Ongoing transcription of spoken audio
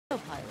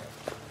pilot.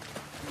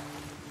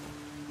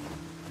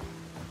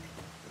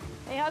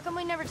 Hey, how come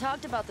we never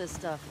talked about this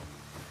stuff?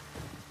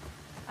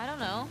 I don't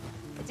know.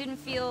 It didn't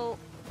feel...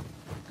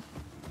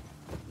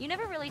 You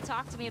never really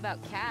talked to me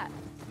about Kat.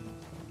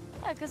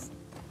 Yeah, 'cause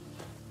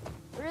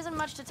there isn't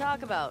much to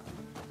talk about.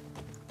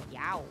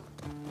 Yow.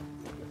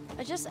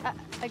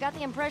 I got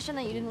the impression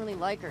that you didn't really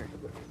like her.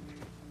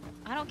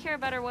 I don't care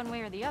about her one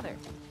way or the other.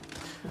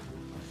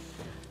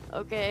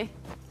 Okay.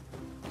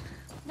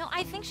 No,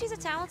 I think she's a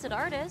talented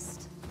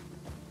artist.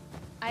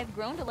 I've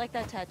grown to like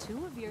that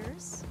tattoo of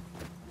yours.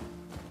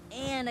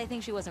 And I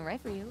think she wasn't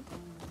right for you.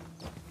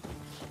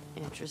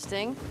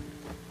 Interesting.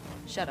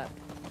 Shut up.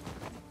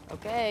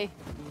 Okay.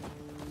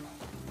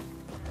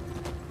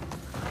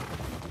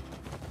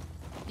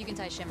 You can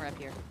tie Shimmer up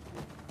here.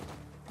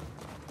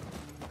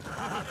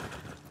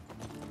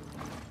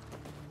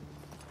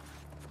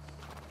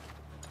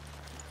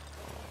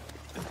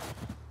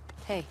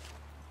 Hey,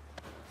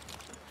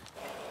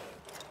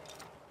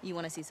 You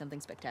want to see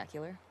something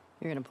spectacular?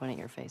 you're gonna point at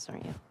your face,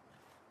 aren't you?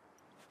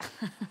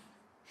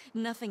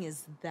 Nothing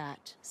is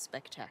that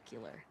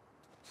spectacular.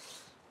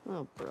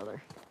 Oh,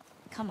 brother.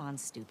 Come on,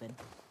 stupid.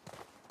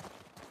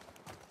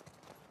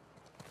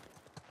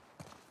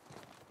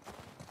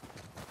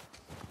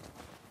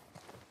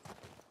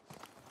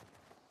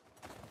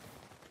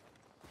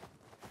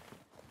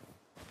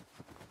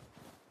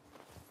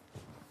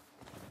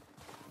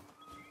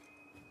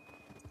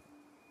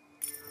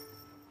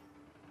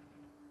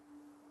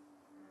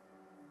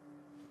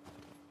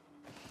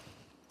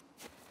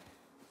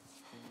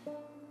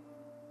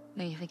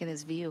 What do you think of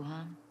this view,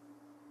 huh?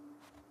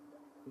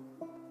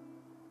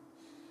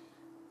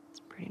 It's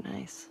pretty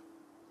nice.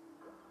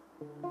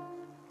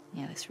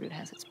 Yeah, this route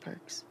has its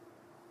perks.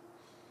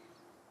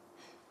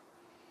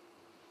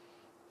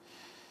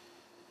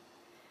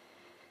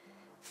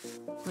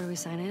 Where do we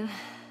sign in?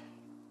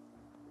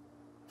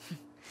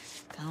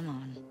 Come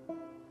on.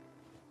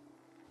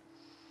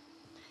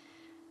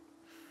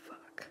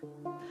 Fuck.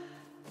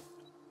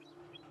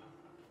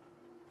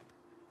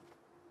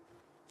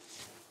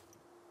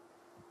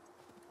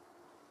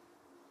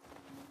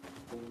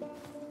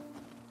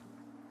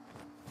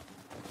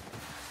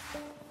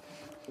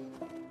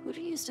 Who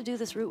do you used to do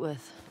this route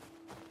with?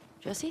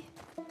 Jesse?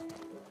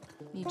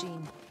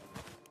 Eugene.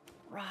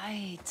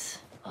 Right.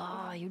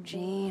 Ah,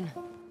 Eugene.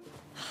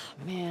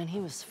 Man,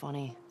 he was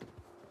funny.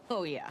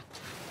 Oh, yeah.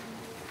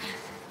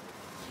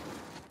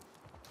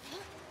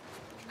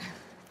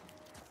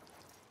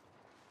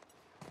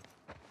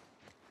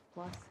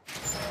 Plus,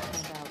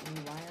 talking about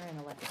rewire and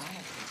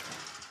electronics and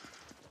stuff.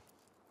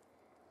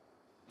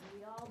 May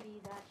we all be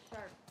that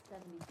sharp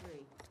 73.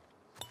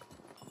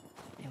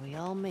 May we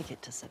all make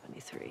it to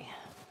 73.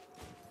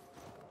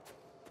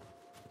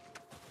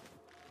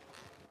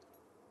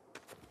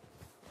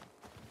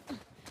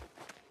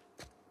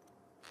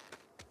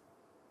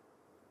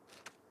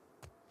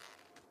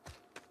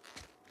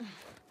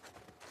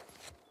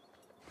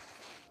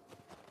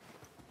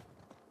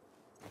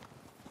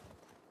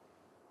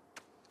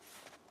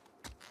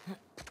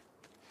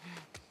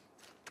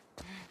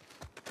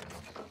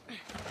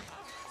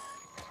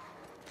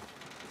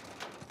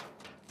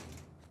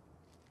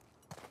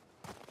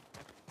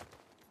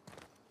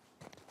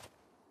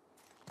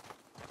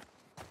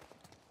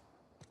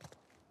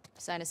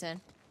 Sign us in.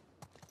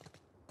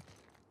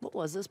 What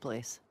was this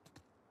place?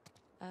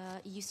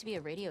 It used to be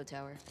a radio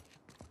tower.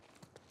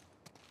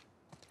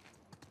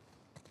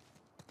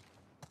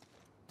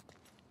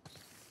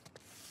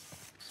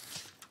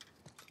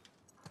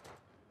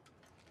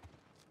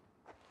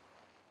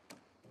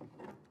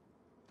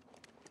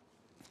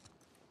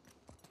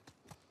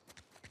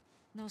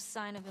 No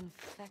sign of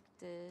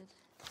infected.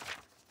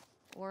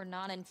 Or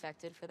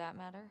non-infected, for that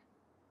matter.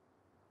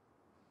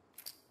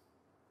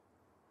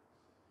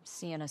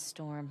 Seeing a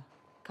storm,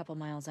 a couple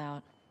miles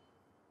out.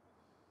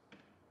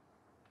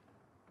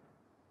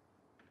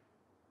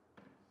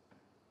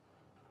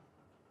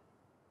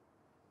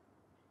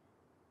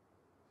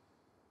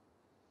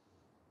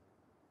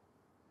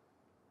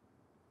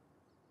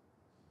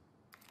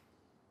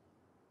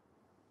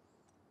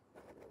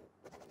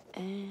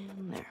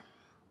 And there.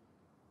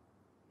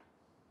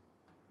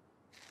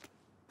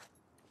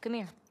 Come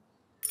here.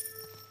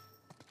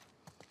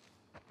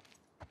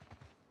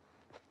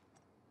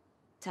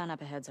 Town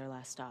up ahead's our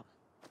last stop.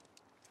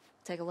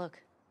 Take a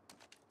look.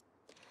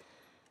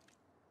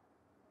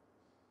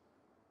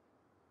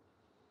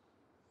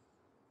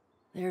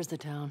 There's the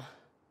town.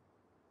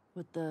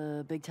 With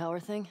the big tower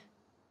thing?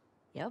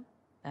 Yep,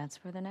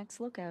 that's where the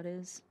next lookout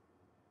is.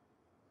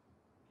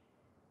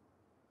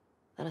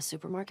 That a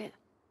supermarket?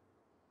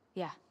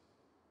 Yeah,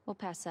 we'll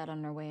pass that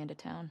on our way into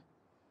town.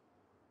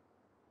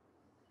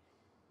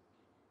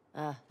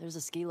 Ah, there's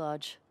a ski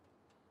lodge.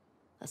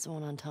 That's the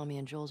one on Tommy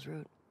and Joel's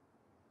route.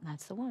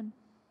 That's the one.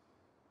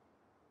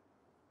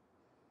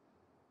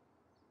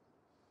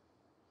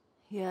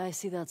 Yeah, I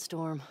see that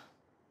storm.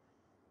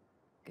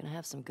 Gonna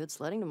have some good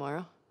sledding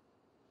tomorrow.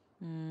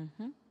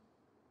 Mm-hmm.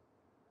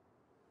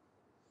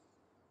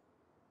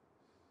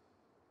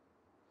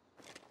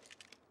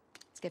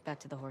 Let's get back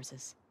to the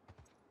horses.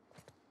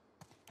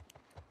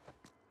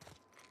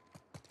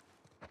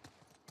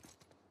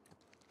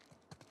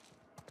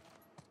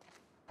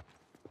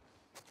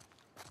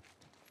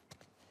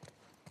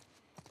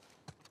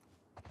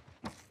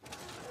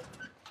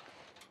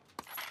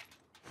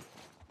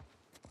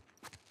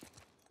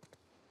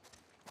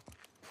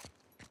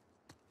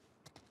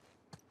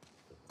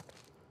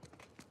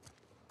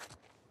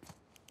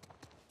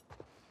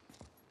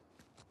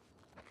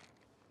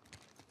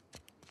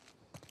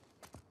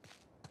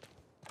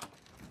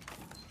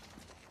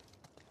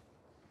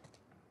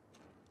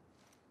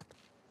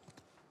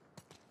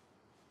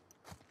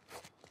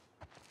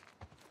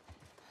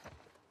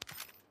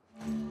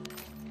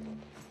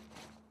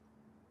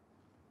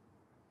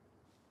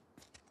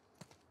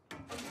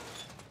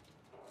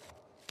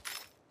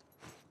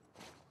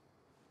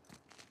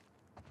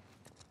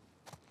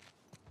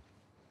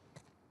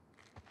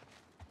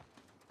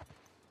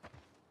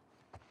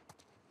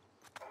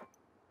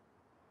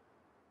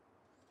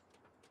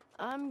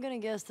 I'm gonna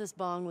guess this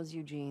bong was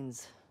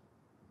Eugene's.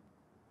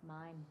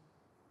 Mine.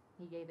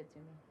 He gave it to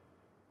me.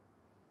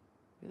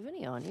 You have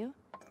any on you?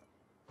 I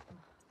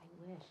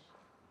wish.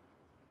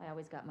 I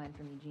always got mine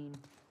from Eugene.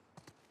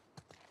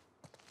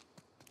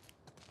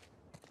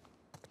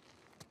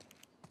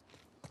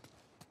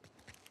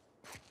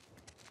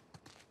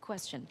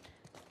 Question.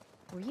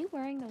 Were you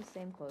wearing those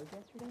same clothes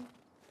yesterday?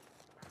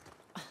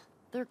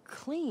 They're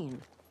clean.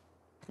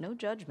 No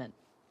judgment.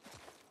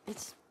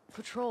 It's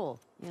patrol,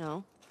 you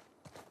know.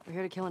 We're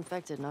here to kill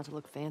infected, not to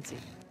look fancy.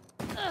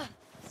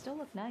 Still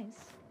look nice.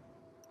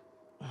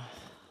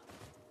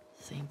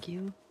 Thank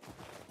you.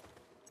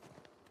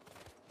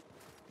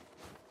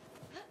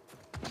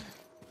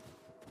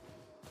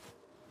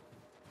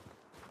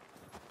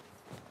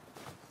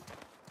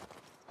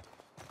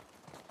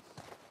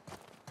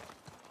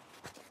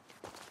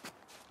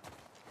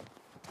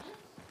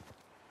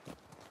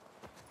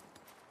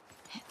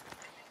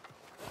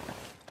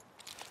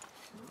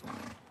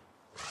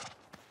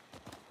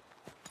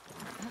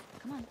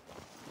 Come on.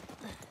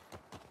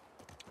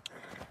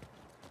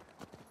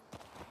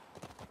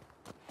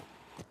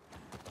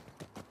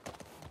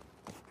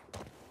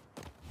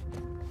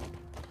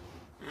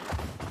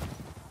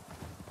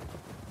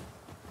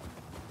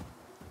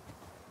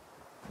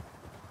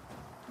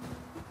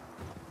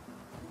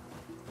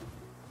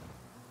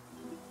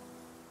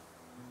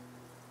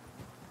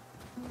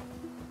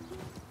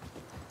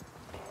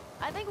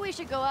 I think we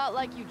should go out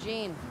like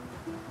Eugene.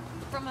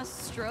 From a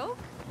stroke?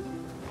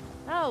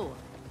 No,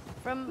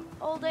 from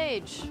old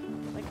age.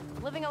 Like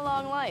living a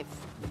long life.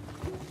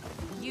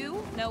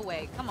 You? No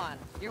way. Come on.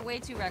 You're way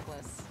too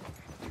reckless.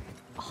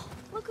 Oh,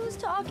 look who's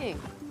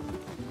talking.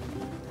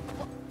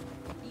 Well,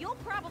 you'll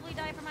probably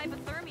die from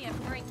hypothermia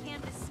from wearing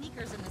canvas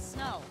sneakers in the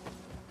snow.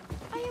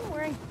 I am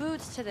wearing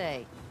boots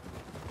today.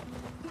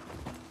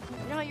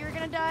 You know how you're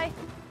gonna die?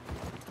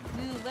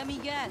 Ooh, let me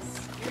guess.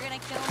 You're gonna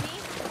kill me?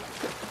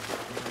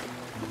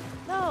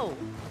 No.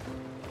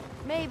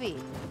 Maybe.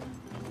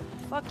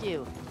 Fuck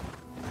you.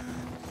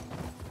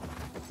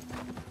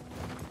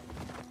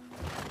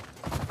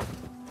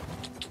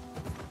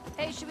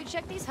 Hey, should we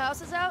check these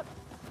houses out?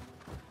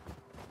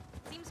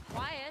 Seems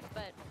quiet,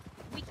 but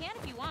we can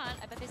if you want.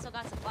 I bet they still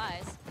got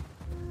supplies.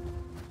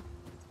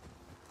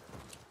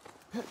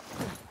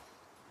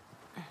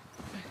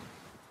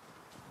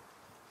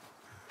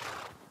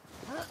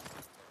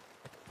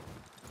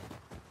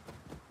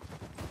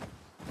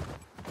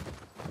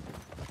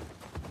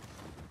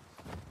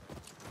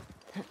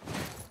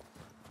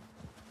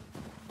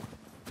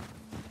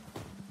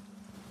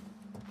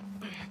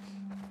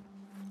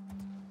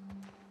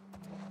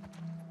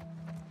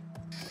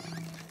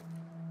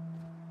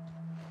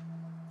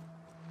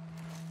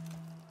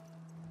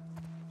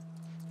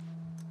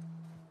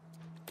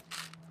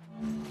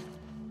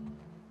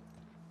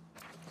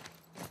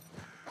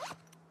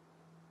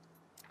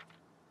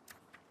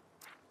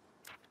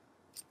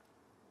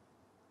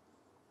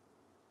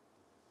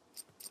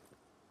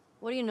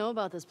 What do you know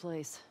about this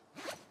place?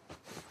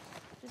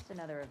 Just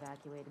another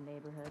evacuated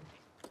neighborhood.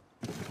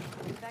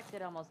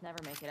 Infected almost never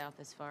make it out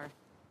this far.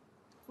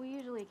 We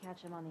usually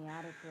catch them on the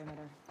outer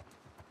perimeter.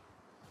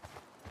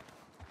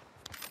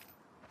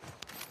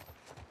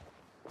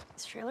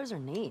 These trailers are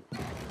neat.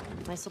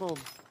 Nice little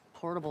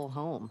portable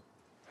home.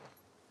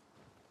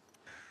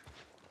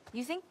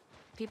 You think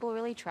people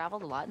really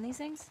traveled a lot in these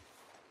things?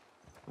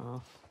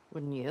 Oh,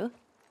 wouldn't you?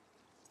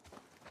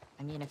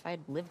 I mean, if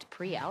I'd lived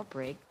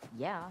pre-outbreak,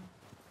 yeah.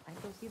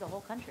 I'd go see the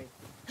whole country.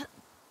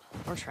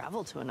 Or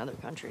travel to another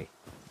country.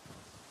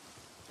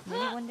 Maybe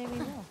one day we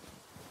will.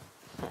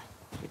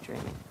 You're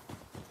dreaming.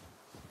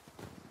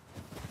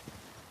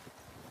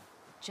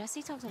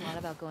 Jesse talked a lot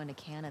about going to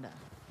Canada.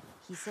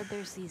 He said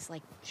there's these,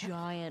 like,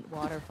 giant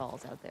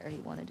waterfalls out there he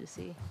wanted to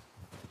see.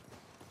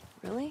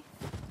 Really?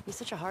 He's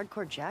such a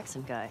hardcore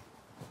Jackson guy.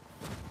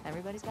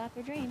 Everybody's got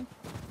their dream.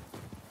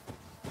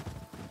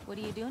 What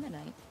are you doing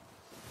tonight?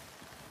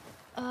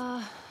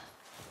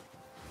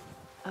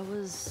 I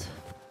was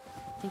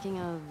thinking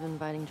of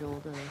inviting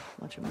Joel to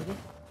watch a movie.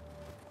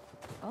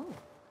 Oh.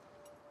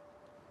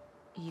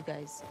 You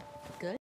guys good?